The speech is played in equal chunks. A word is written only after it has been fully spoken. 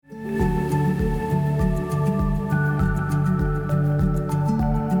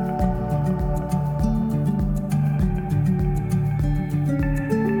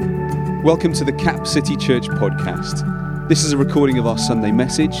Welcome to the Cap City Church podcast. This is a recording of our Sunday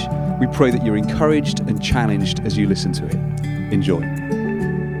message. We pray that you're encouraged and challenged as you listen to it. Enjoy.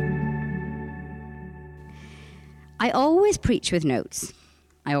 I always preach with notes.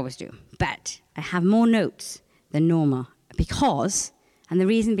 I always do. But I have more notes than normal because, and the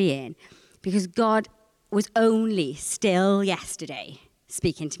reason being, because God was only still yesterday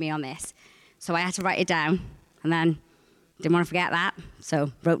speaking to me on this. So I had to write it down and then didn't want to forget that,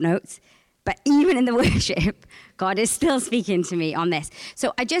 so wrote notes. But even in the worship, God is still speaking to me on this.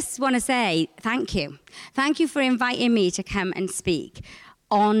 So I just want to say thank you. Thank you for inviting me to come and speak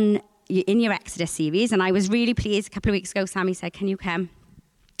in your Exodus series. And I was really pleased. A couple of weeks ago, Sammy said, can you come?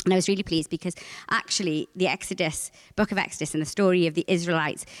 And I was really pleased because actually the book of Exodus and the story of the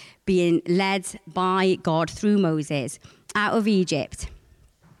Israelites being led by God through Moses out of Egypt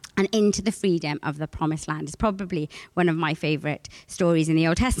and into the freedom of the promised land is probably one of my favorite stories in the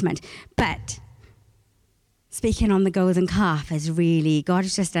Old Testament. But speaking on the golden calf is really, God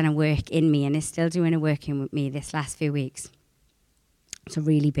has just done a work in me and is still doing a work in me this last few weeks. So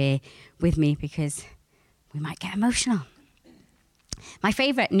really bear with me because we might get emotional. My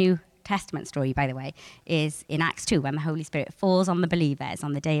favorite New Testament story, by the way, is in Acts 2 when the Holy Spirit falls on the believers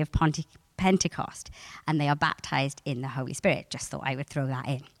on the day of Pentecost and they are baptized in the Holy Spirit. Just thought I would throw that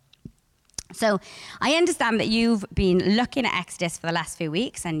in. So I understand that you've been looking at Exodus for the last few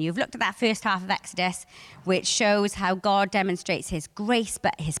weeks and you've looked at that first half of Exodus, which shows how God demonstrates his grace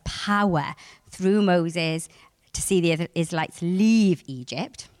but his power through Moses to see the Israelites leave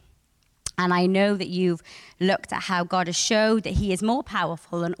Egypt. And I know that you've looked at how God has showed that he is more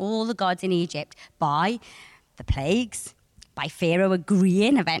powerful than all the gods in Egypt by the plagues, by Pharaoh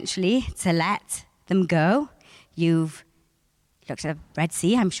agreeing eventually to let them go. You've looked at the Red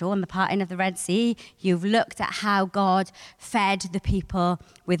Sea, I'm sure, and the parting of the Red Sea. You've looked at how God fed the people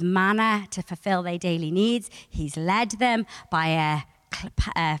with manna to fulfill their daily needs. He's led them by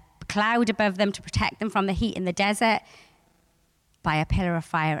a cloud above them to protect them from the heat in the desert, by a pillar of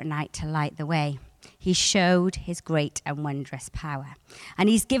fire at night to light the way. He showed his great and wondrous power. And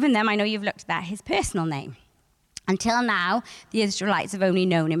he's given them, I know you've looked at that, his personal name. Until now, the Israelites have only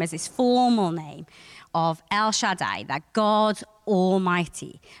known him as his formal name of El Shaddai, that God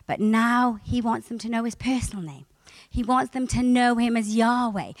Almighty. But now he wants them to know his personal name. He wants them to know him as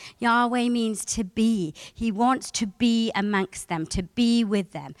Yahweh. Yahweh means to be. He wants to be amongst them, to be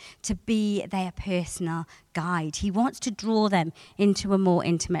with them, to be their personal guide. He wants to draw them into a more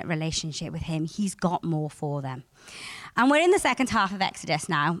intimate relationship with him. He's got more for them. And we're in the second half of Exodus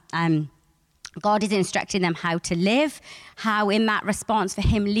now. God is instructing them how to live, how in that response for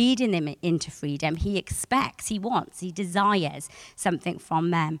him leading them into freedom, he expects, he wants, he desires something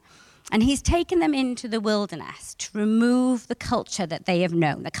from them. And he's taken them into the wilderness to remove the culture that they have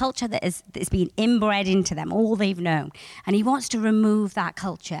known, the culture that is been inbred into them, all they've known. And he wants to remove that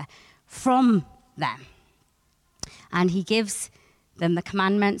culture from them. And he gives them the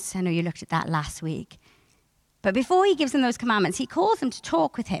commandments. I know you looked at that last week. But before he gives them those commandments, he calls them to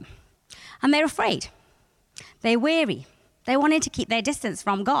talk with him. And they're afraid. They're weary. They wanted to keep their distance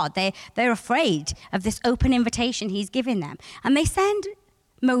from God. They're afraid of this open invitation he's giving them. And they send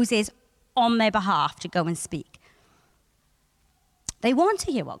Moses on their behalf to go and speak. They want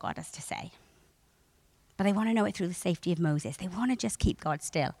to hear what God has to say. But they want to know it through the safety of Moses. They want to just keep God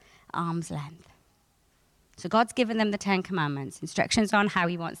still, arm's length. So God's given them the 10 Commandments, instructions on how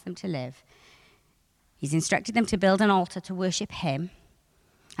he wants them to live. He's instructed them to build an altar to worship him.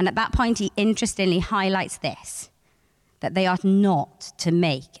 And at that point, he interestingly highlights this, that they are not to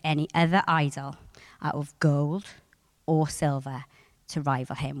make any other idol out of gold or silver to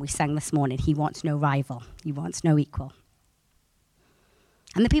rival him. We sang this morning, he wants no rival. He wants no equal.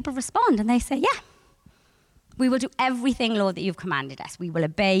 And the people respond and they say, yeah, we will do everything, Lord, that you've commanded us. We will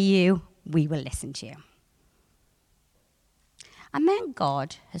obey you. We will listen to you. And then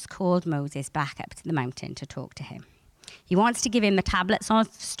God has called Moses back up to the mountain to talk to him. He wants to give him the tablets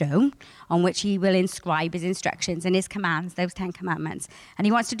of stone on which he will inscribe his instructions and his commands, those 10 commandments. And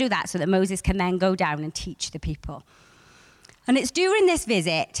he wants to do that so that Moses can then go down and teach the people. And it's during this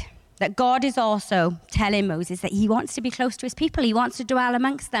visit that God is also telling Moses that he wants to be close to his people. He wants to dwell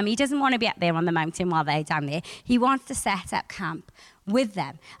amongst them. He doesn't want to be up there on the mountain while they're down there. He wants to set up camp with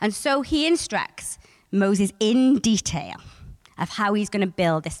them. And so he instructs Moses in detail of how he's going to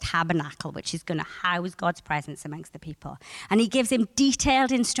build this tabernacle, which is going to house God's presence amongst the people. And he gives him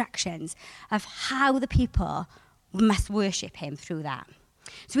detailed instructions of how the people must worship him through that.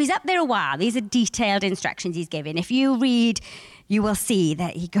 So he's up there a while. These are detailed instructions he's giving. If you read, you will see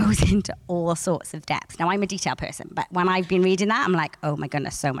that he goes into all sorts of depth. Now, I'm a detail person, but when I've been reading that, I'm like, oh my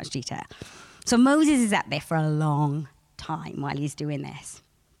goodness, so much detail. So Moses is up there for a long time while he's doing this.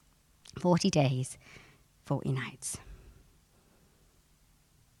 40 days, 40 nights.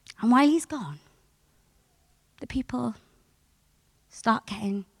 And while he's gone, the people start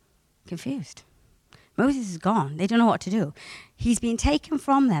getting confused. Moses is gone. They don't know what to do. He's been taken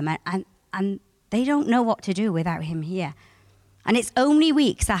from them, and they don't know what to do without him here. And it's only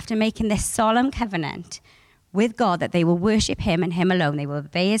weeks after making this solemn covenant with God that they will worship him and him alone. They will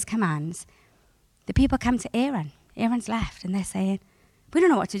obey his commands. The people come to Aaron. Aaron's left, and they're saying, we don't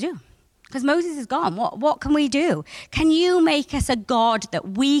know what to do because Moses is gone. What can we do? Can you make us a God that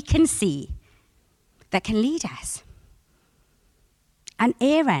we can see, that can lead us? And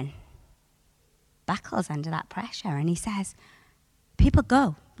Aaron buckles under that pressure, and he says, people,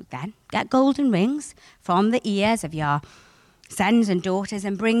 go then, get golden rings from the ears of your sons and daughters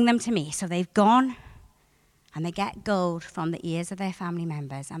and bring them to me. So they've gone, and they get gold from the ears of their family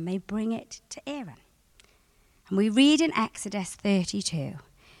members, and they bring it to Aaron. And we read in Exodus 32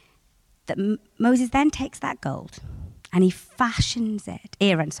 that Moses then takes that gold and he fashions it.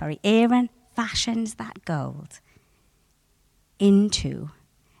 Aaron fashions that gold into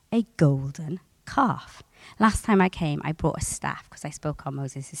a golden calf. Last time I came, I brought a staff because I spoke on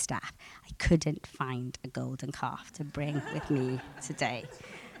Moses' staff. I couldn't find a golden calf to bring with me today.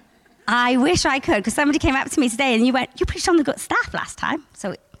 I wish I could, because somebody came up to me today and you went, you preached on the good staff last time.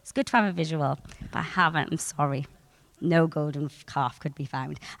 So it's good to have a visual, but I haven't. I'm sorry. No golden calf could be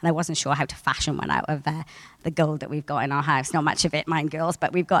found. And I wasn't sure how to fashion one out of the gold that we've got in our house. Not much of it, mind girls,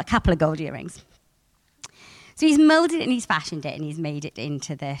 but we've got a couple of gold earrings. So he's molded it and he's fashioned it and he's made it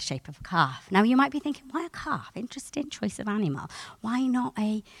into the shape of a calf. Now you might be thinking, why a calf? Interesting choice of animal. Why not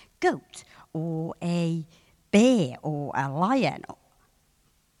a goat or a bear or a lion?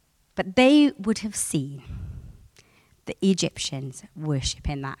 But they would have seen the Egyptians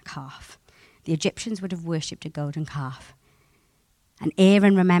worshipping that calf. The Egyptians would have worshipped a golden calf. And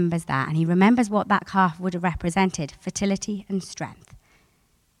Aaron remembers that, and he remembers what that calf would have represented, fertility and strength.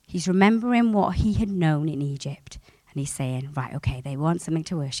 He's remembering what he had known in Egypt, and he's saying, right, okay, they want something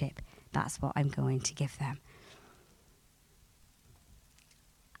to worship. That's what I'm going to give them.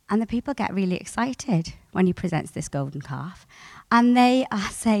 And the people get really excited when he presents this golden calf. And they are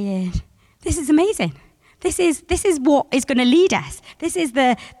saying, this is amazing. This is what is going to lead us. This is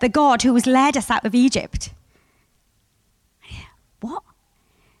the God who has led us out of Egypt. What?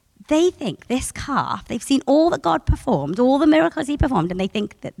 They think this calf, they've seen all that God performed, all the miracles he performed, and they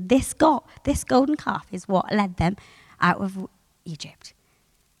think that this golden calf is what led them out of Egypt.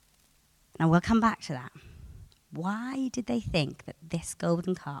 Now we'll come back to that. Why did they think that this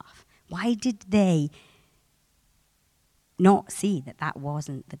golden calf, why did they not see that that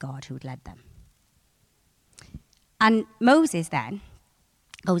wasn't the God who had led them? And Moses then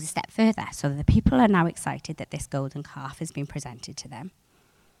goes a step further. So the people are now excited that this golden calf has been presented to them.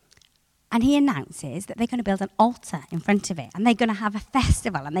 And he announces that they're going to build an altar in front of it. And they're going to have a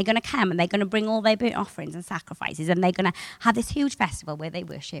festival. And they're going to come and they're going to bring all their burnt offerings and sacrifices. And they're going to have this huge festival where they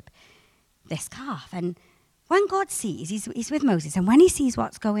worship this calf. And when God sees, he's with Moses. And when he sees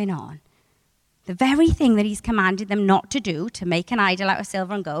what's going on, the very thing that he's commanded them not to do, to make an idol out of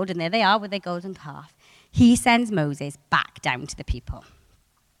silver and gold, and there they are with their golden calf, he sends Moses back down to the people.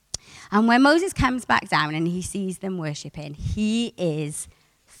 And when Moses comes back down and he sees them worshipping, he is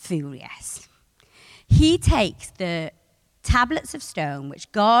furious. He takes the tablets of stone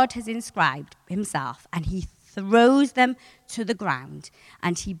which God has inscribed himself and he throws them to the ground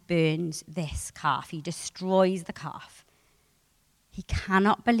and he burns this calf. He destroys the calf. He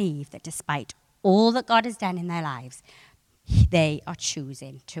cannot believe that despite all that God has done in their lives, they are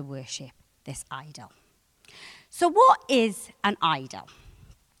choosing to worship this idol. So what is an idol?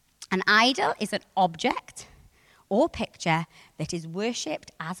 An idol is an object or picture that is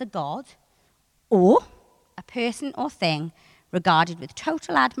worshipped as a god or a person or thing regarded with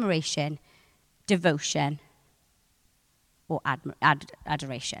total admiration, devotion, or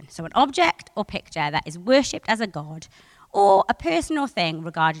adoration. So an object or picture that is worshipped as a god or a person or thing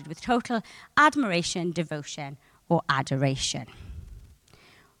regarded with total admiration, devotion, or adoration.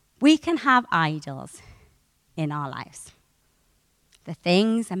 We can have idols in our lives. The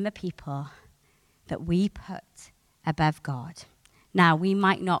things and the people that we put above God. Now, we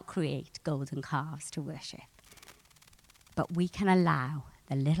might not create golden calves to worship, but we can allow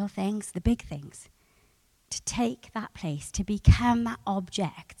the little things, the big things, to take that place, to become that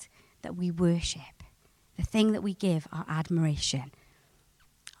object that we worship, the thing that we give our admiration,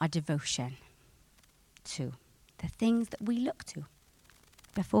 our devotion to the things that we look to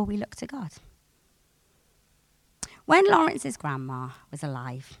before we look to God. When Lawrence's grandma was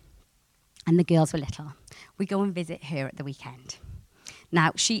alive and the girls were little, we go and visit her at the weekend.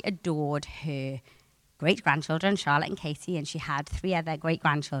 Now, she adored her great-grandchildren, Charlotte and Katie, and she had 3 other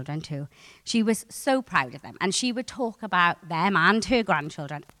great-grandchildren too. She was so proud of them, and she would talk about them and her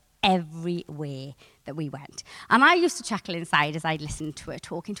grandchildren everywhere that we went. And I used to chuckle inside as I listened to her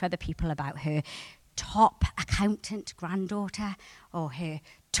talking to other people about her top accountant granddaughter or her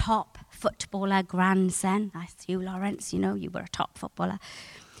top footballer grandson. That's you, Lawrence. You know, you were a top footballer.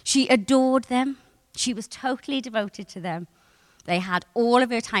 She adored them. She was totally devoted to them. They had all of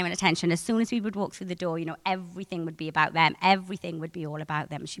her time and attention. As soon as we would walk through the door, you know, everything would be about them. Everything would be all about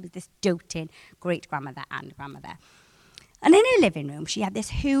them. She was this doting great-grandmother and grandmother. And in her living room, she had this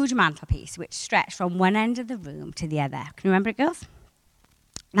huge mantelpiece which stretched from one end of the room to the other. Can you remember it, girls?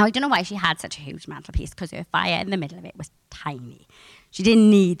 Now, I don't know why she had such a huge mantelpiece, because her fire in the middle of it was tiny. She didn't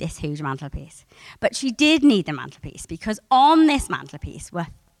need this huge mantelpiece. But she did need the mantelpiece, because on this mantelpiece were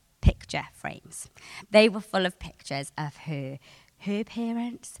picture frames. They were full of pictures of her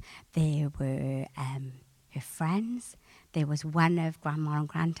parents. There were her friends. There was one of Grandma and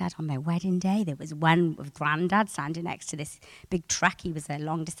Granddad on their wedding day. There was one of Granddad standing next to this big truck. He was a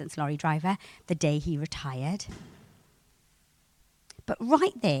long-distance lorry driver the day he retired. But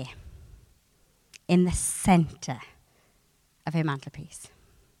right there, in the centre of her mantelpiece,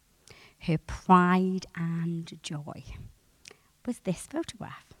 her pride and joy, was this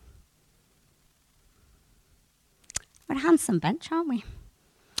photograph. We're a handsome bunch, aren't we?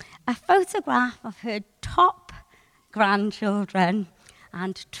 A photograph of her top grandchildren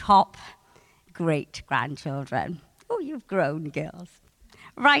and top great-grandchildren. Oh, you've grown, girls.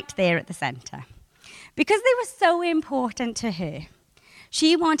 Right there at the centre. Because they were so important to her,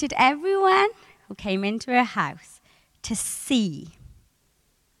 she wanted everyone who came into her house to see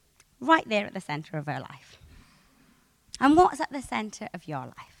right there at the centre of her life. And what's at the centre of your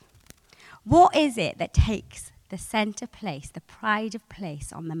life? What is it that takes the centre place, the pride of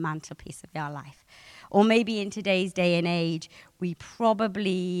place on the mantelpiece of your life? Or maybe in today's day and age, we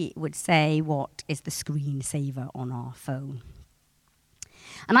probably would say, what is the screensaver on our phone?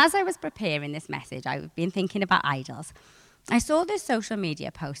 And as I was preparing this message, I've been thinking about idols. I saw this social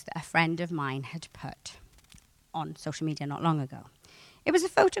media post that a friend of mine had put on social media not long ago. It was a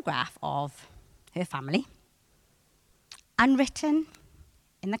photograph of her family, and written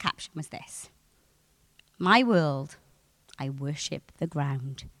in the caption was this: "My world, I worship the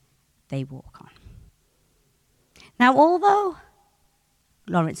ground they walk on." Now, although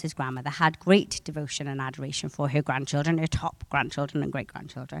Lawrence's grandmother had great devotion and adoration for her grandchildren, her top grandchildren and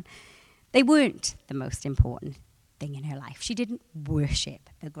great-grandchildren, they weren't the most important thing in her life. She didn't worship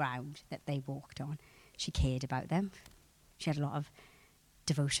the ground that they walked on. She cared about them. She had a lot of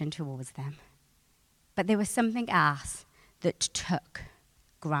devotion towards them. But there was something else that took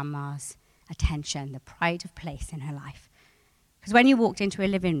Grandma's attention, the pride of place in her life. Because when you walked into her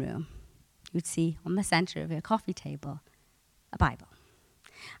living room, you'd see on the centre of her coffee table a Bible.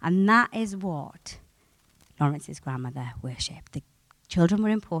 And that is what Lawrence's grandmother worshipped. The children were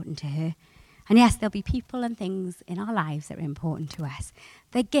important to her. And yes, there'll be people and things in our lives that are important to us.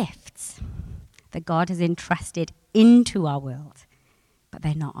 They're gifts that God has entrusted into our world, but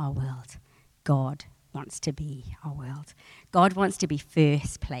they're not our world. God wants to be our world. God wants to be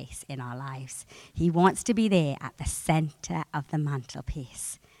first place in our lives. He wants to be there at the centre of the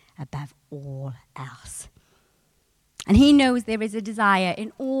mantelpiece, above all else. And he knows there is a desire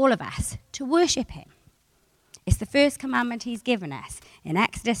in all of us to worship him. It's the first commandment he's given us in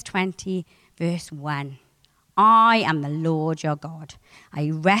Exodus 20, verse 1. "I am the Lord your God. I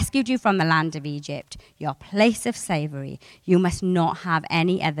rescued you from the land of Egypt, your place of slavery. You must not have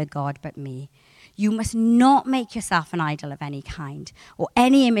any other God but me. You must not make yourself an idol of any kind, or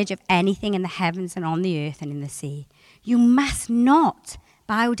any image of anything in the heavens and on the earth and in the sea. You must not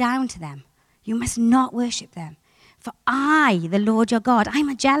bow down to them. You must not worship them. For I, the Lord your God, I'm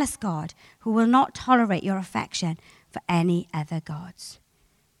a jealous God who will not tolerate your affection for any other gods.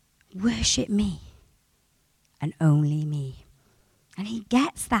 Worship me and only me." And he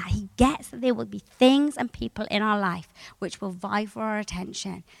gets that. He gets that there will be things and people in our life which will vie for our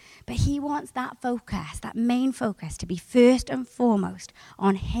attention. But he wants that focus, that main focus, to be first and foremost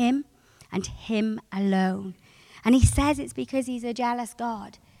on him and him alone. And he says it's because he's a jealous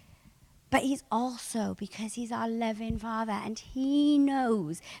God. But he's also because he's our loving Father, and he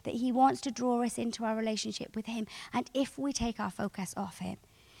knows that he wants to draw us into our relationship with him. And if we take our focus off him,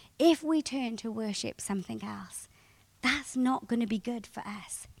 if we turn to worship something else, That's not going to be good for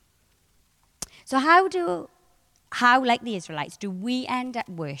us. So how, like the Israelites, do we end up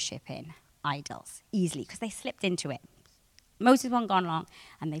worshipping idols easily? Because they slipped into it. Moses wasn't gone long,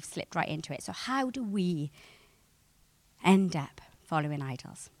 and they've slipped right into it. So how do we end up following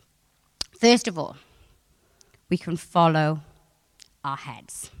idols? First of all, we can follow our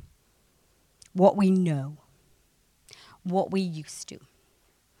heads. What we know. What we used to.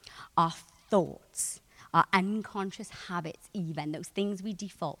 Our thoughts. Our unconscious habits even, those things we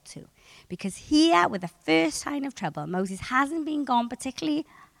default to. Because here, with the first sign of trouble, Moses hasn't been gone particularly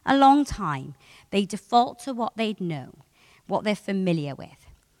a long time. They default to what they'd know, what they're familiar with.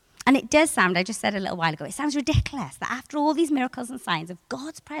 And it does sound, I just said a little while ago, it sounds ridiculous that after all these miracles and signs of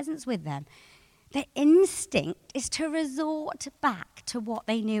God's presence with them, their instinct is to resort back to what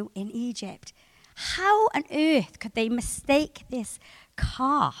they knew in Egypt. How on earth could they mistake this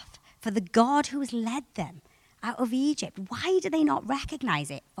calf for the God who has led them out of Egypt? Why do they not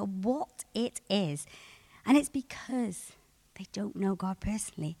recognize it for what it is? And it's because they don't know God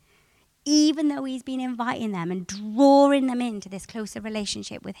personally. Even though he's been inviting them and drawing them into this closer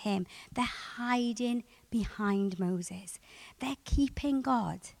relationship with him, they're hiding behind Moses. They're keeping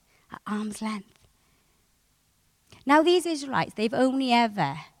God at arm's length. Now, these Israelites, they've only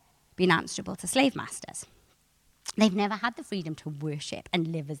ever been answerable to slave masters. They've never had the freedom to worship and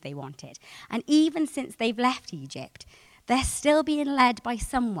live as they wanted. And even since they've left Egypt, they're still being led by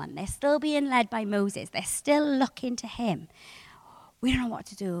someone. They're still being led by Moses. They're still looking to him. We don't know what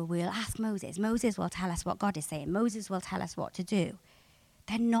to do. We'll ask Moses. Moses will tell us what God is saying. Moses will tell us what to do.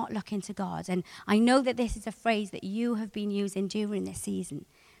 They're not looking to God. And I know that this is a phrase that you have been using during this season.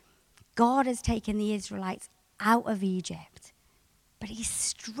 God has taken the Israelites out of Egypt, but he's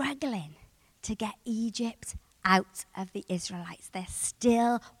struggling to get Egypt out of the Israelites. They're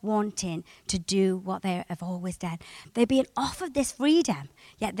still wanting to do what they have always done. They're being offered this freedom,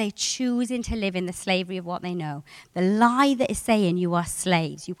 yet they're choosing to live in the slavery of what they know. The lie that is saying you are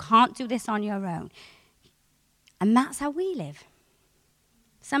slaves. You can't do this on your own. And that's how we live.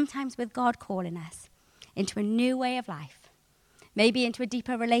 Sometimes with God calling us into a new way of life. Maybe into a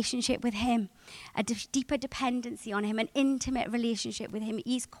deeper relationship with him, a deeper dependency on him, an intimate relationship with him.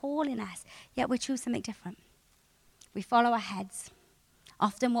 He's calling us, yet we choose something different. We follow our heads,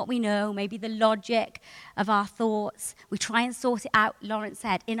 often what we know, maybe the logic of our thoughts. We try and sort it out, Lawrence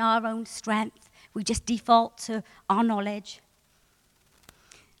said, in our own strength. We just default to our knowledge.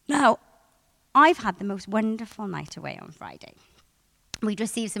 Now, I've had the most wonderful night away on Friday. We'd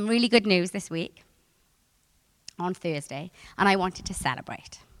received some really good news this week on Thursday, and I wanted to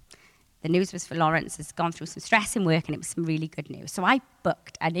celebrate. The news was for Lawrence has gone through some stress in work, and it was some really good news. So I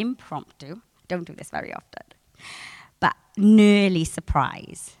booked an impromptu, I don't do this very often, but nearly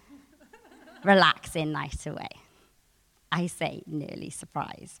surprise, relaxing night away. I say nearly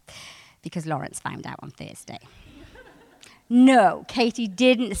surprise, because Lawrence found out on Thursday. No, Katie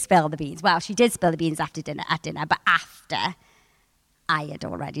didn't spill the beans. Well, she did spill the beans at dinner, but after I had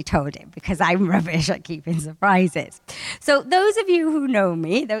already told him, because I'm rubbish at keeping surprises. So those of you who know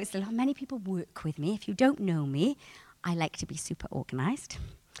me, though many people work with me, if you don't know me, I like to be super organized.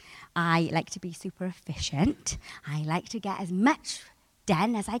 I like to be super efficient. I like to get as much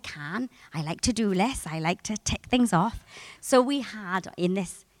done as I can. I like to-do lists. I like to tick things off. So we had, in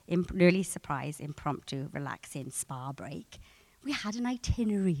this early surprise, impromptu, relaxing spa break, we had an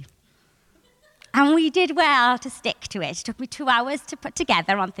itinerary. And we did well to stick to it. It took me 2 hours to put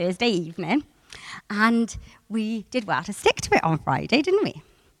together on Thursday evening. And we did well to stick to it on Friday, didn't we?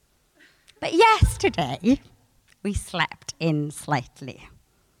 But yesterday, we slept in slightly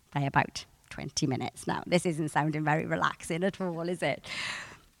by about 20 minutes. Now, this isn't sounding very relaxing at all, is it?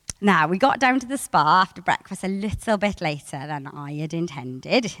 Now, we got down to the spa after breakfast a little bit later than I had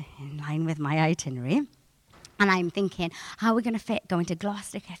intended, in line with my itinerary. And I'm thinking, how are we going to fit going to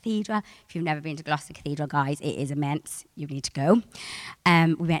Gloucester Cathedral? If you've never been to Gloucester Cathedral, guys, it is immense. You need to go.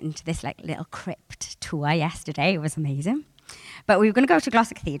 We went into this little crypt tour yesterday. It was amazing. But we were going to go to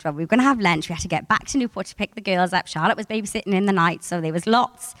Gloucester Cathedral. We were going to have lunch. We had to get back to Newport to pick the girls up. Charlotte was babysitting in the night, so there was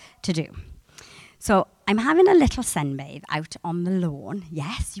lots to do. So I'm having a little sunbathe out on the lawn.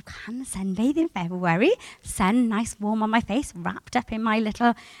 Yes, you can sunbathe in February. Sun, nice warm on my face, wrapped up in my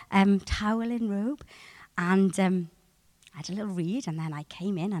little towel and robe. And I had a little read, and then I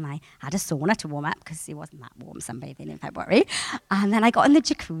came in and I had a sauna to warm up because it wasn't that warm sunbathing in February. And then I got in the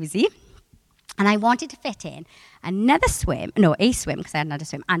jacuzzi, and I wanted to fit in a swim, because I had another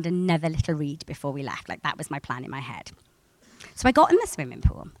swim, and another little read before we left. Like, that was my plan in my head. So I got in the swimming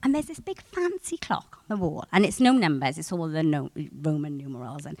pool, and there's this big fancy clock on the wall, and it's no numbers, it's all the Roman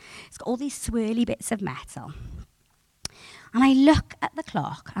numerals, and it's got all these swirly bits of metal. And I look at the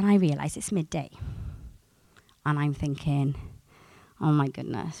clock and I realise it's midday. And I'm thinking, oh my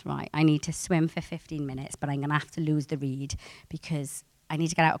goodness, right, I need to swim for 15 minutes, but I'm going to have to lose the read because I need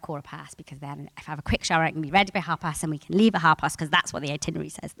to get out at 15:15 because then if I have a quick shower, I can be ready by 15:30 and we can leave at 15:30 because that's what the itinerary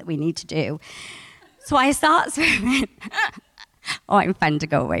says that we need to do. So I start swimming. Oh, I'm fun to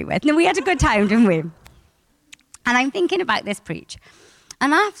go away with. And we had a good time, didn't we? And I'm thinking about this preach.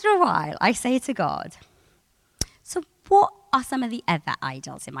 And after a while, I say to God, so what are some of the other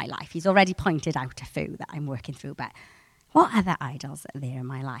idols in my life? He's already pointed out a few that I'm working through, but what other idols are there in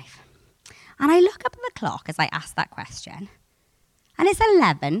my life? And I look up at the clock as I ask that question, and it's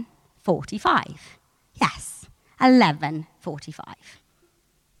 11:45. Yes, 11:45.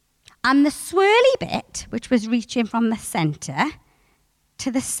 And the swirly bit, which was reaching from the centre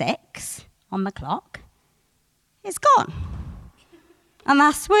to the 6 on the clock, is gone. And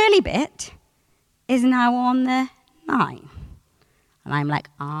that swirly bit is now on the 9. And I'm like,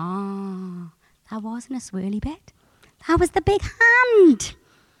 that wasn't a swirly bit. That was the big hand.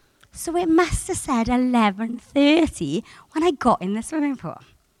 So it must have said 11:30 when I got in the swimming pool.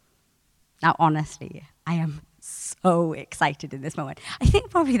 Now, honestly, I am so excited in this moment. I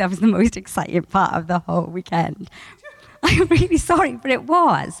think probably that was the most exciting part of the whole weekend. I'm really sorry, but it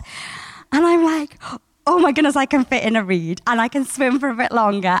was. And I'm like, oh my goodness, I can fit in a read and I can swim for a bit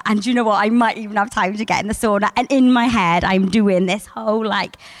longer. And you know what? I might even have time to get in the sauna. And in my head, I'm doing this whole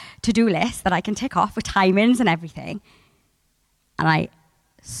to-do list that I can tick off with timings and everything. And I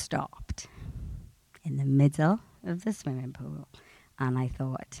stopped in the middle of the swimming pool and I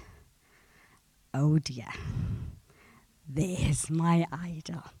thought, oh dear, there's my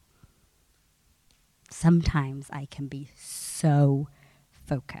idol. Sometimes I can be so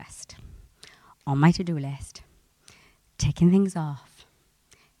focused on my to-do list, ticking things off,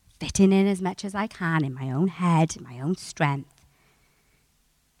 fitting in as much as I can in my own head, in my own strength,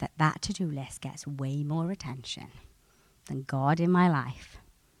 that to-do list gets way more attention than God in my life.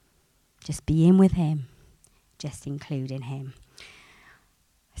 Just being with him, just including him.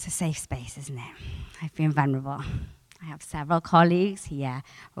 It's a safe space, isn't it? I've been vulnerable. I have several colleagues here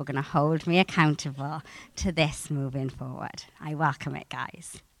who are going to hold me accountable to this moving forward. I welcome it,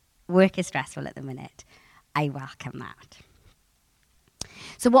 guys. Work is stressful at the minute. I welcome that.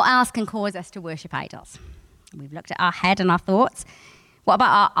 So what else can cause us to worship idols? We've looked at our head and our thoughts. What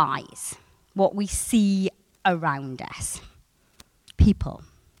about our eyes? What we see around us. People,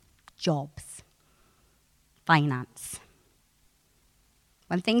 jobs, finance.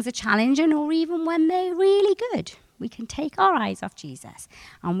 When things are challenging or even when they're really good, we can take our eyes off Jesus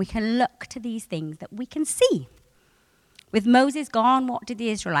and we can look to these things that we can see. With Moses gone, what did the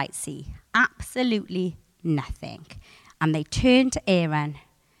Israelites see? Absolutely nothing. And they turned to Aaron,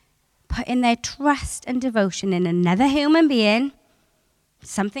 putting their trust and devotion in another human being,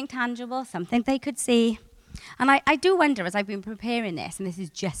 something tangible, something they could see. And I do wonder, as I've been preparing this, and this is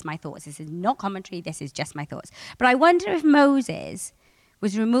just my thoughts, this is not commentary, this is just my thoughts, but I wonder if Moses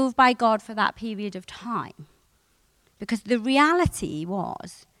was removed by God for that period of time. Because the reality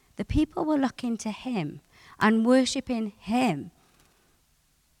was the people were looking to him and worshipping him.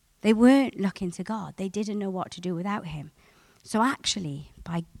 They weren't looking to God. They didn't know what to do without him. So actually,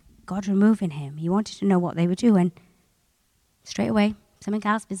 by God removing him, he wanted to know what they were doing. Straight away, something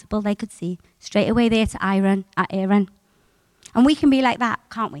else visible they could see. Straight away there to Aaron. And we can be like that,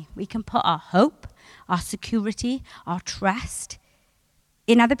 can't we? We can put our hope, our security, our trust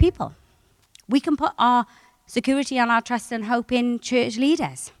in other people. We can put our security and our trust and hope in church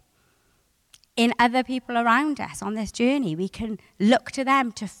leaders, in other people around us on this journey. We can look to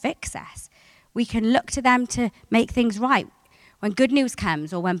them to fix us. We can look to them to make things right. When good news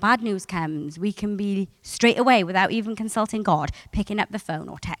comes or when bad news comes, we can be straight away, without even consulting God, picking up the phone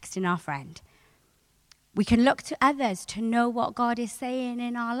or texting our friend. We can look to others to know what God is saying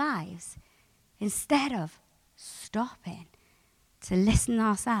in our lives instead of stopping to listen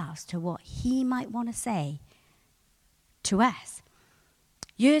ourselves to what he might want to say to us.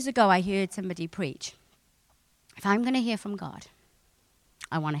 Years ago, I heard somebody preach, if I'm going to hear from God,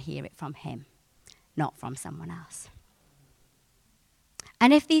 I want to hear it from him, not from someone else.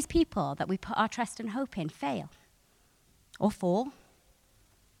 And if these people that we put our trust and hope in fail or fall,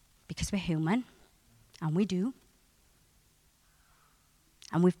 because we're human, and we do,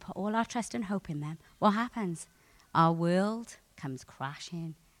 and we've put all our trust and hope in them, what happens? Our world comes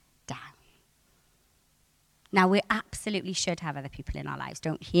crashing down. Now, we absolutely should have other people in our lives.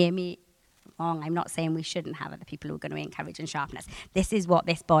 Don't hear me wrong. I'm not saying we shouldn't have other people who are going to encourage and sharpen us. This is what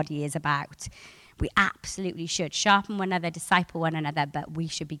this body is about. We absolutely should sharpen one another, disciple one another, but we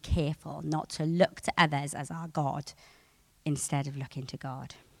should be careful not to look to others as our God instead of looking to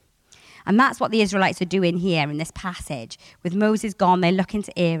God. And that's what the Israelites are doing here in this passage. With Moses gone, they're looking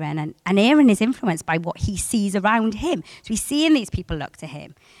to Aaron, and Aaron is influenced by what he sees around him. So he's seeing these people look to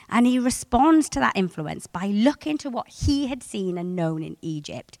him, and he responds to that influence by looking to what he had seen and known in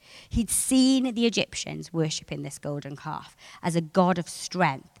Egypt. He'd seen the Egyptians worshipping this golden calf as a god of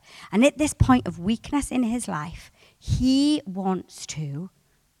strength. And at this point of weakness in his life, he wants to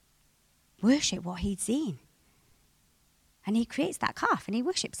worship what he'd seen. And he creates that calf and he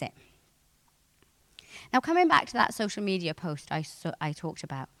worships it. Now, coming back to that social media post I talked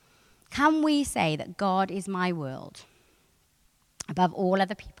about, can we say that God is my world above all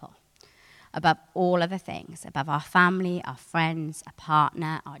other people, above all other things, above our family, our friends, a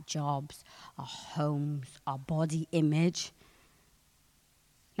partner, our jobs, our homes, our body image?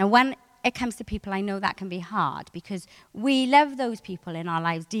 Now, when it comes to people, I know that can be hard because we love those people in our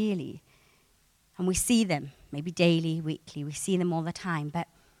lives dearly, and we see them maybe daily, weekly, we see them all the time, but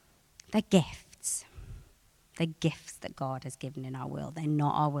they're gifts. They're gifts that God has given in our world. They're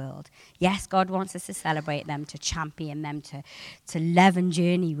not our world. Yes, God wants us to celebrate them, to champion them, to love and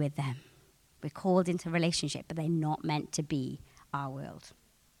journey with them. We're called into relationship, but they're not meant to be our world.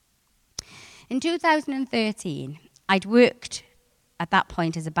 In 2013, I'd worked at that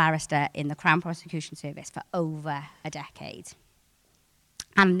point as a barrister in the Crown Prosecution Service for over a decade.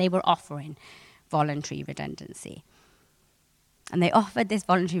 And they were offering voluntary redundancy. And they offered this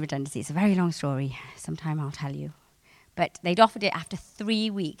voluntary redundancy. It's a very long story. Sometime I'll tell you. But they'd offered it after 3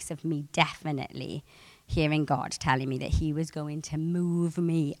 weeks of me definitely hearing God telling me that he was going to move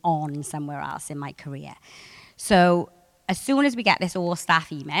me on somewhere else in my career. So as soon as we get this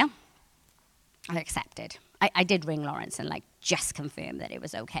all-staff email, I accepted. I did ring Lawrence and just confirm that it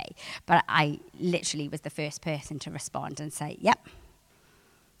was okay. But I literally was the first person to respond and say, yep.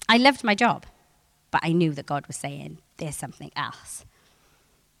 I loved my job, but I knew that God was saying, there's something else.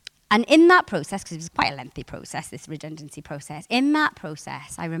 And in that process, because it was quite a lengthy process, this redundancy process, in that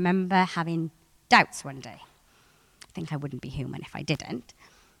process, I remember having doubts one day. I think I wouldn't be human if I didn't,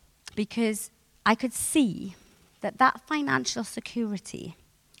 because I could see that financial security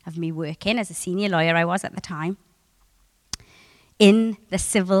of me working as a senior lawyer I was at the time, in the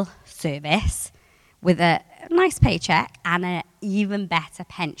civil service, with a nice paycheck and an even better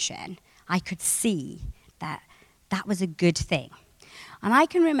pension, I could see that was a good thing. And I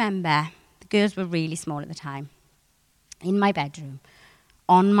can remember, the girls were really small at the time, in my bedroom,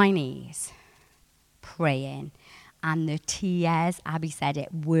 on my knees, praying, and the tears, Abby said it,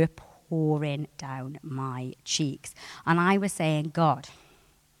 were pouring down my cheeks. And I was saying, God,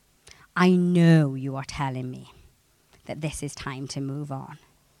 I know you are telling me that this is time to move on.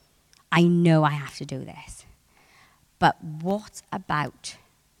 I know I have to do this. But what about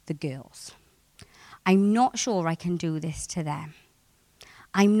the girls? I'm not sure I can do this to them.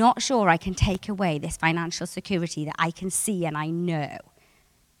 I'm not sure I can take away this financial security that I can see and I know.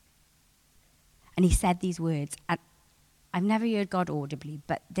 And he said these words, and I've never heard God audibly,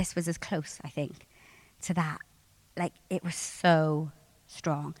 but this was as close, I think, to that. It was so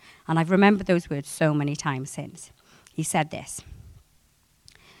strong. And I've remembered those words so many times since. He said this: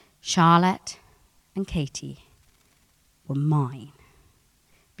 Charlotte and Katie were mine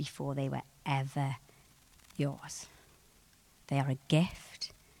before they were ever yours. They are a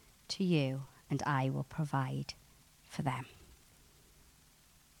gift to you, and I will provide for them.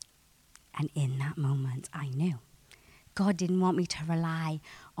 And in that moment, I knew God didn't want me to rely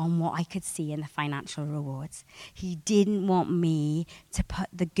on what I could see in the financial rewards. He didn't want me to put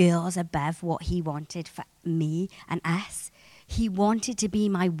the girls above what he wanted for me and us. He wanted to be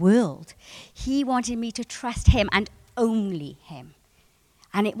my world. He wanted me to trust him and only him.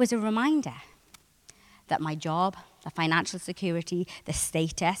 And it was a reminder that my job, the financial security, the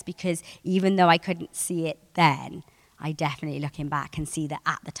status, because even though I couldn't see it then, I definitely, looking back, can see that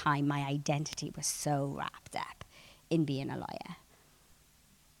at the time my identity was so wrapped up in being a lawyer.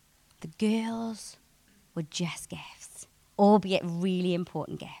 The girls were just gifts, albeit really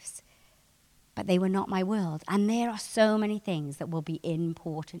important gifts, but they were not my world. And there are so many things that will be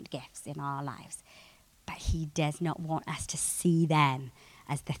important gifts in our lives, but he does not want us to see them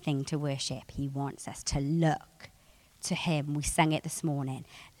as the thing to worship. He wants us to look to him. We sang it this morning.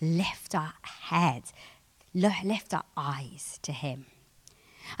 Lift our heads, lift our eyes to him.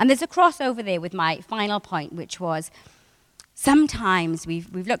 And there's a crossover there with my final point, which was sometimes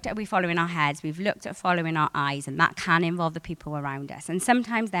we've looked at we follow in our heads, we've looked at following our eyes, and that can involve the people around us. And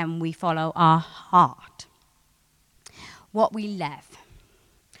sometimes then we follow our heart, what we love,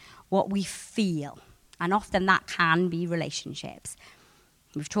 what we feel. And often that can be relationships.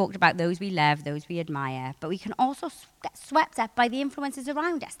 We've talked about those we love, those we admire, but we can also get swept up by the influences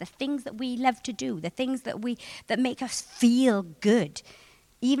around us, the things that we love to do, the things that make us feel good,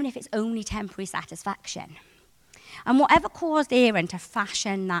 even if it's only temporary satisfaction. And whatever caused Aaron to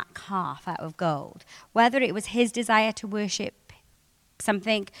fashion that calf out of gold, whether it was his desire to worship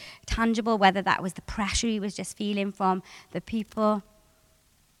something tangible, whether that was the pressure he was just feeling from the people,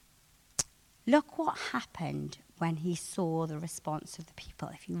 look what happened when he saw the response of the people.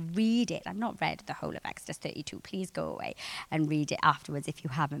 If you read it, I've not read the whole of Exodus 32. Please go away and read it afterwards if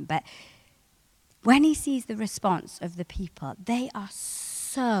you haven't. But when he sees the response of the people, they are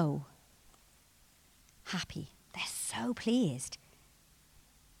so happy. They're so pleased.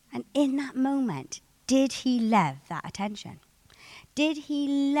 And in that moment, did he love that attention? Did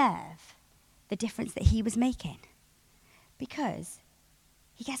he love the difference that he was making? Because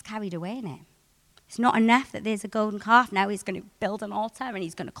he gets carried away in it. It's not enough that there's a golden calf. Now he's going to build an altar and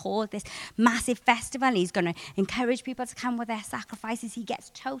he's going to cause this massive festival. And he's going to encourage people to come with their sacrifices. He gets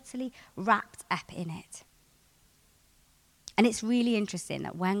totally wrapped up in it. And it's really interesting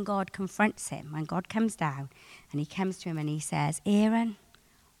that when God confronts him, when God comes down and he comes to him and he says, Aaron,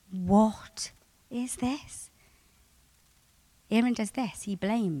 what is this? Aaron does this. He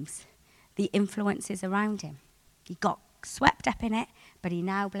blames the influences around him. He got swept up in it, but he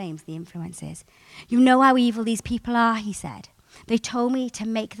now blames the influences. You know how evil these people are, he said. They told me to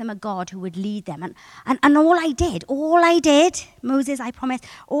make them a god who would lead them. And all I did, Moses, I promise,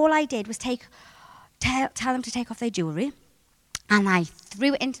 all I did was tell them to take off their jewelry. And I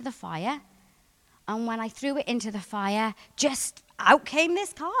threw it into the fire. And when I threw it into the fire, just out came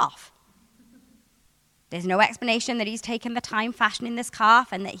this calf. There's no explanation that he's taken the time fashioning this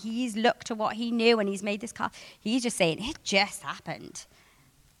calf and that he's looked to what he knew and he's made this calf. He's just saying, it just happened.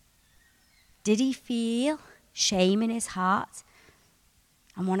 Did he feel shame in his heart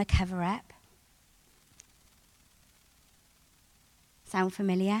and want to cover up? Sound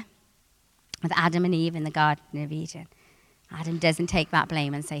familiar? With Adam and Eve in the Garden of Eden. Adam doesn't take that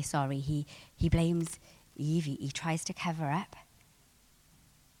blame and say sorry. He blames Eve. He tries to cover up.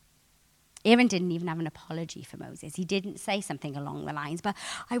 Aaron didn't even have an apology for Moses. He didn't say something along the lines, but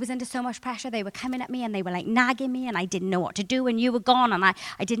I was under so much pressure. They were coming at me and they were like nagging me and I didn't know what to do and you were gone and I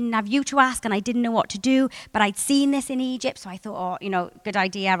didn't have you to ask and I didn't know what to do, but I'd seen this in Egypt, so I thought, good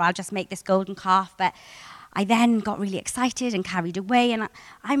idea, I'll just make this golden calf. But I then got really excited and carried away, and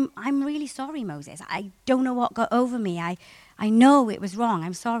I'm really sorry, Moses. I don't know what got over me. I know it was wrong.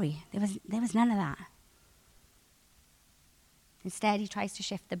 I'm sorry. There was none of that. Instead, he tries to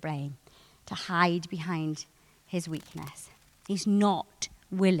shift the blame, to hide behind his weakness. He's not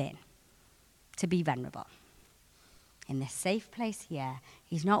willing to be vulnerable. In this safe place here,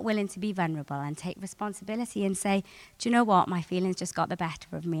 he's not willing to be vulnerable and take responsibility and say, do you know what? My feelings just got the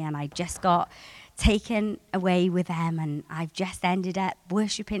better of me and I just got taken away with them and I've just ended up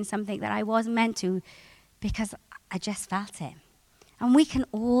worshipping something that I wasn't meant to because I just felt it. And we can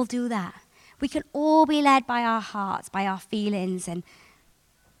all do that. We can all be led by our hearts, by our feelings, and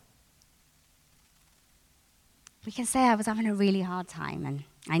we can say I was having a really hard time and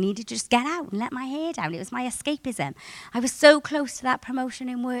I needed to just get out and let my hair down. It was my escapism. I was so close to that promotion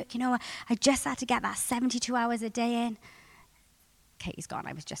in work. I just had to get that 72 hours a day in. Katie's gone.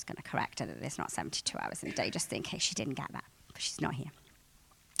 I was just going to correct her that there's not 72 hours in a day, just in case she didn't get that. But she's not here.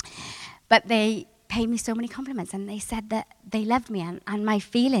 But they paid me so many compliments and they said that they loved me and my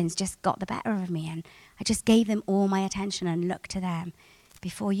feelings just got the better of me and I just gave them all my attention and looked to them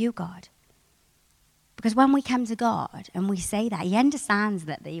before you, God. Because when we come to God and we say that, he understands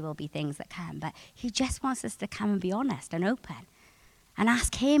that there will be things that come, but he just wants us to come and be honest and open and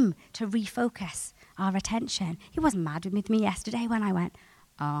ask him to refocus our attention. He wasn't mad with me yesterday when I went,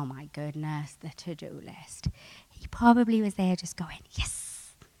 oh my goodness, the to-do list. He probably was there just going,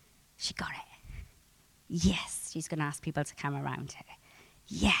 yes, she got it. Yes, she's going to ask people to come around her.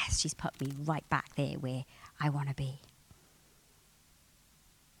 Yes, she's put me right back there where I want to be.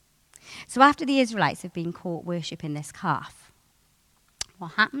 So after the Israelites have been caught worshipping this calf,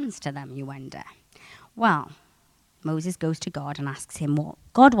 what happens to them, you wonder? Well, Moses goes to God and asks him what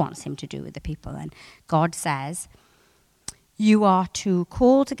God wants him to do with the people. And God says, you are to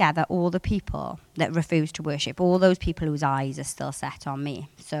call together all the people that refuse to worship, all those people whose eyes are still set on me.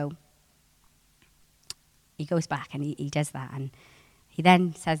 So he goes back and he does that. And he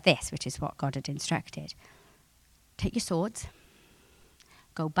then says this, which is what God had instructed. Take your swords.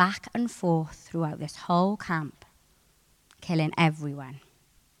 Go back and forth throughout this whole camp, killing everyone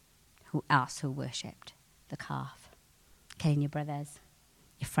who worshipped the calf. Killing your brothers,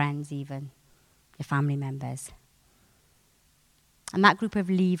 your friends even, your family members. And that group of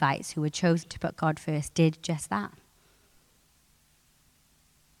Levites who were chosen to put God first did just that.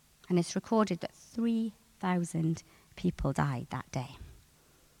 And it's recorded that 3,000 people died that day.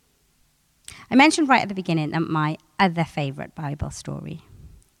 I mentioned right at the beginning that my other favourite Bible story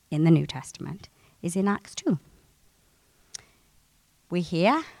in the New Testament is in Acts 2. We're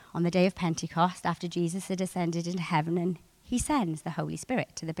here on the day of Pentecost after Jesus had ascended into heaven, and he sends the Holy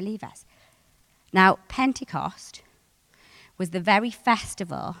Spirit to the believers. Now, Pentecost was the very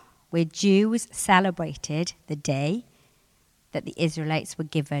festival where Jews celebrated the day that the Israelites were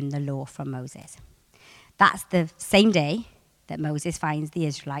given the law from Moses. That's the same day that Moses finds the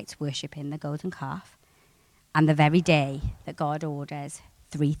Israelites worshipping the golden calf, and the very day that God orders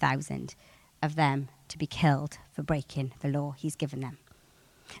 3,000 of them to be killed for breaking the law he's given them.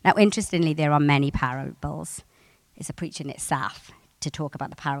 Now, interestingly, there are many parables. It's a preach in itself to talk about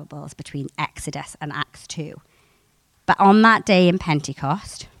the parables between Exodus and Acts 2. But on that day in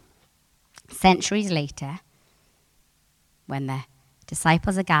Pentecost, centuries later, when the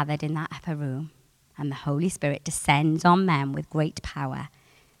disciples are gathered in that upper room and the Holy Spirit descends on them with great power,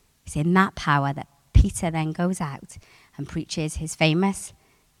 it's in that power that Peter then goes out and preaches his famous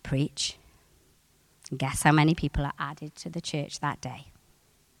preach. And guess how many people are added to the church that day?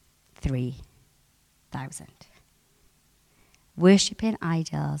 3,000. Worshipping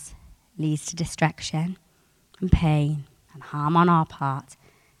idols leads to destruction and pain and harm on our part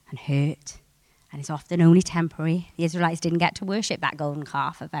and hurt, and it's often only temporary. The Israelites didn't get to worship that golden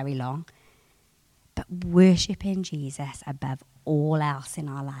calf for very long. But worshipping Jesus above all else in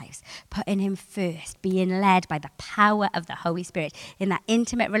our lives, putting him first, being led by the power of the Holy Spirit in that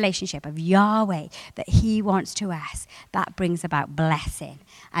intimate relationship of Yahweh that he wants to us, that brings about blessing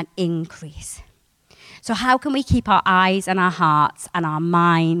and increase. So how can we keep our eyes and our hearts and our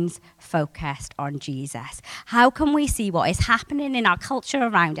minds focused on Jesus? How can we see what is happening in our culture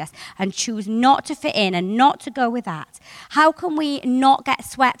around us and choose not to fit in and not to go with that? How can we not get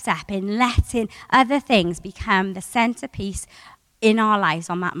swept up in letting other things become the centerpiece in our lives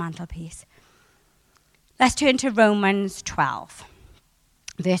on that mantelpiece? Let's turn to Romans 12,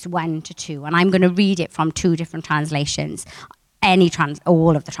 verse 1 to 2, and I'm going to read it from two different translations.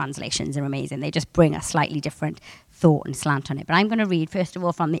 All of the translations are amazing. They just bring a slightly different thought and slant on it. But I'm going to read, first of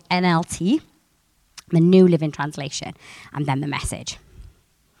all, from the NLT, the New Living Translation, and then the Message.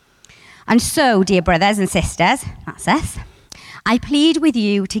 And so, dear brothers and sisters, that's us, I plead with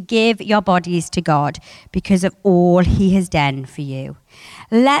you to give your bodies to God because of all he has done for you.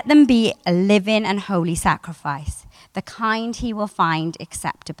 Let them be a living and holy sacrifice, the kind he will find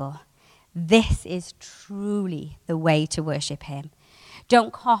acceptable. This is truly the way to worship him.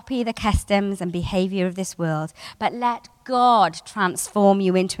 Don't copy the customs and behavior of this world, but let God transform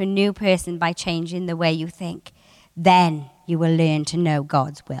you into a new person by changing the way you think. Then you will learn to know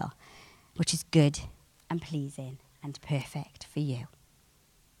God's will, which is good and pleasing and perfect for you.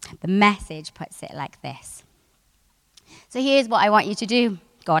 The Message puts it like this. So here's what I want you to do,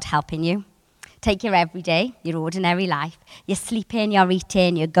 God helping you. Take your everyday, your ordinary life. You're sleeping, you're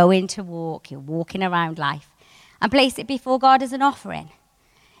eating, you're going to walk, you're walking around life, and place it before God as an offering.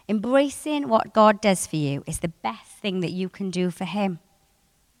 Embracing what God does for you is the best thing that you can do for him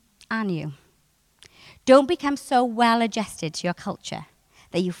and you. Don't become so well adjusted to your culture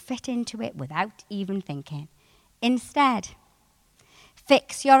that you fit into it without even thinking. Instead,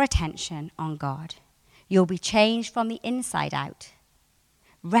 fix your attention on God. You'll be changed from the inside out.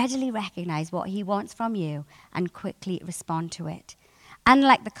 Readily recognize what he wants from you and quickly respond to it.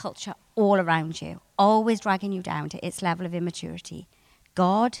 Unlike the culture all around you, always dragging you down to its level of immaturity,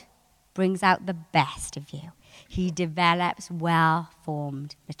 God brings out the best of you. He develops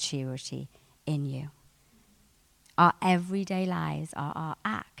well-formed maturity in you. Our everyday lives are our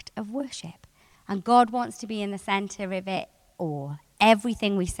act of worship, and God wants to be in the center of it all.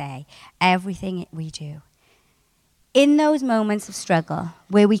 Everything we say, everything we do. In those moments of struggle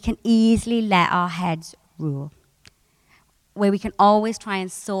where we can easily let our heads rule, where we can always try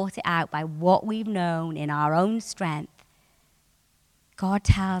and sort it out by what we've known in our own strength, God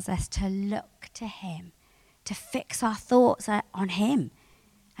tells us to look to him, to fix our thoughts on him,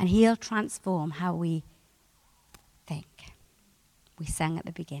 and he'll transform how we think. We sang at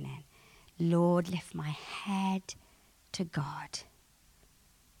the beginning, Lord, lift my head to God.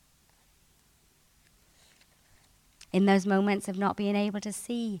 In those moments of not being able to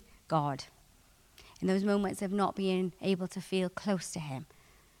see God, in those moments of not being able to feel close to him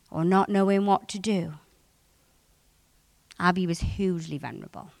or not knowing what to do. Abby was hugely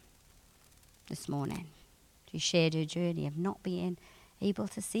vulnerable this morning. She shared her journey of not being able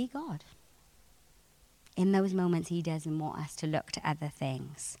to see God. In those moments, he doesn't want us to look to other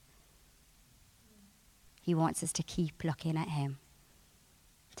things. He wants us to keep looking at him,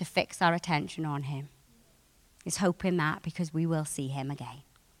 to fix our attention on him. He's hoping that because we will see him again.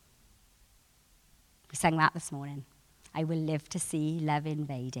 We sang that this morning. I will live to see love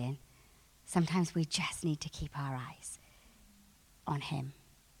invading. Sometimes we just need to keep our eyes on him.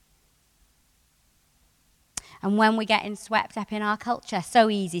 And when we're getting swept up in our culture, so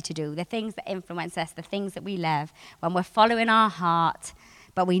easy to do, the things that influence us, the things that we love, when we're following our heart,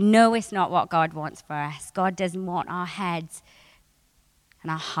 but we know it's not what God wants for us. God doesn't want our heads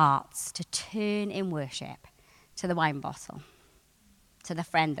and our hearts to turn in worship to the wine bottle, to the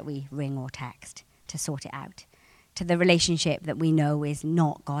friend that we ring or text to sort it out, to the relationship that we know is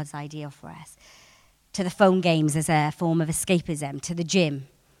not God's ideal for us, to the phone games as a form of escapism, to the gym,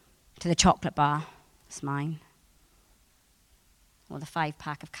 to the chocolate bar. It's mine. Or the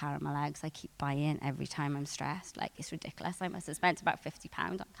 5-pack of caramel eggs I keep buying every time I'm stressed. Like, it's ridiculous. I must have spent about £50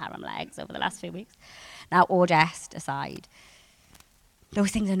 on caramel eggs over the last few weeks. Now, all jest aside,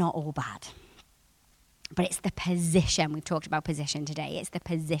 those things are not all bad. But it's the position. We've talked about position today. It's the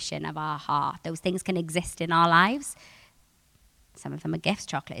position of our heart. Those things can exist in our lives. Some of them are gifts.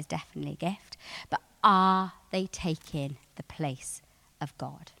 Chocolate is definitely a gift. But are they taking the place of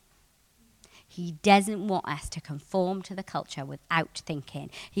God? He doesn't want us to conform to the culture without thinking.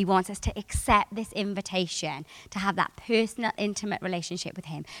 He wants us to accept this invitation, to have that personal, intimate relationship with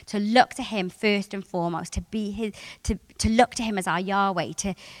him, to look to him first and foremost, to be his, to look to him as our Yahweh,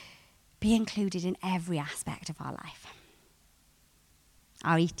 to be included in every aspect of our life.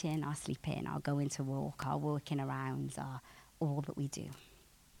 Our eating, our sleeping, our going to walk, our working around, our all that we do.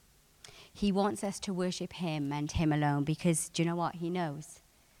 He wants us to worship him and him alone because, do you know what? He knows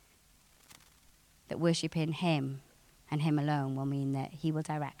that worshipping him and him alone will mean that he will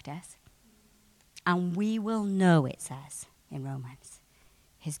direct us. And we will know, it says in Romans,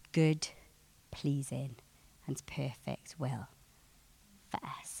 his good, pleasing, and perfect will for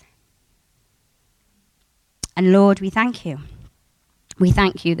us. And Lord, we thank you. We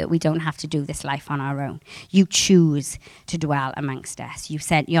thank you that we don't have to do this life on our own. You choose to dwell amongst us. You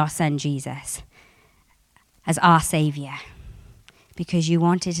sent your son Jesus as our Savior, because you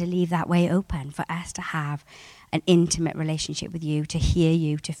wanted to leave that way open for us to have an intimate relationship with you, to hear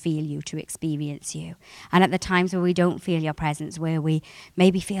you, to feel you, to experience you. And at the times where we don't feel your presence, where we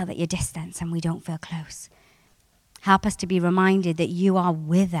maybe feel that you're distant and we don't feel close, help us to be reminded that you are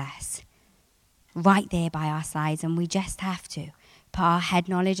with us, right there by our sides, and we just have to put our head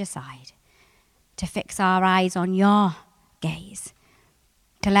knowledge aside, to fix our eyes on your gaze,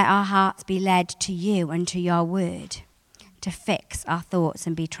 to let our hearts be led to you and to your word, to fix our thoughts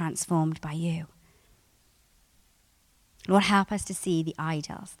and be transformed by you. Lord, help us to see the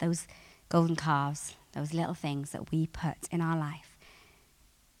idols, those golden calves, those little things that we put in our life,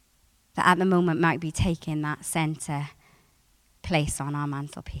 that at the moment might be taking that center place on our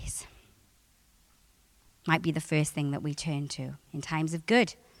mantelpiece. Might be the first thing that we turn to in times of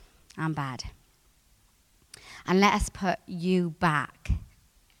good and bad. And let us put you back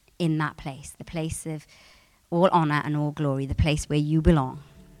in that place, the place of all honor and all glory, the place where you belong,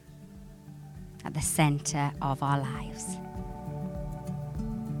 at the center of our lives.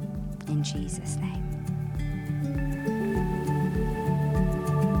 In Jesus' name.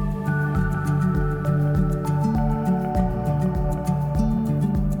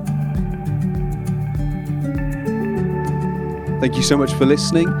 Thank you so much for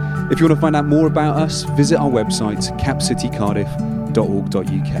listening. If you want to find out more about us, visit our website,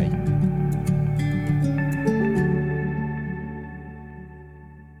 capcitycardiff.org.uk.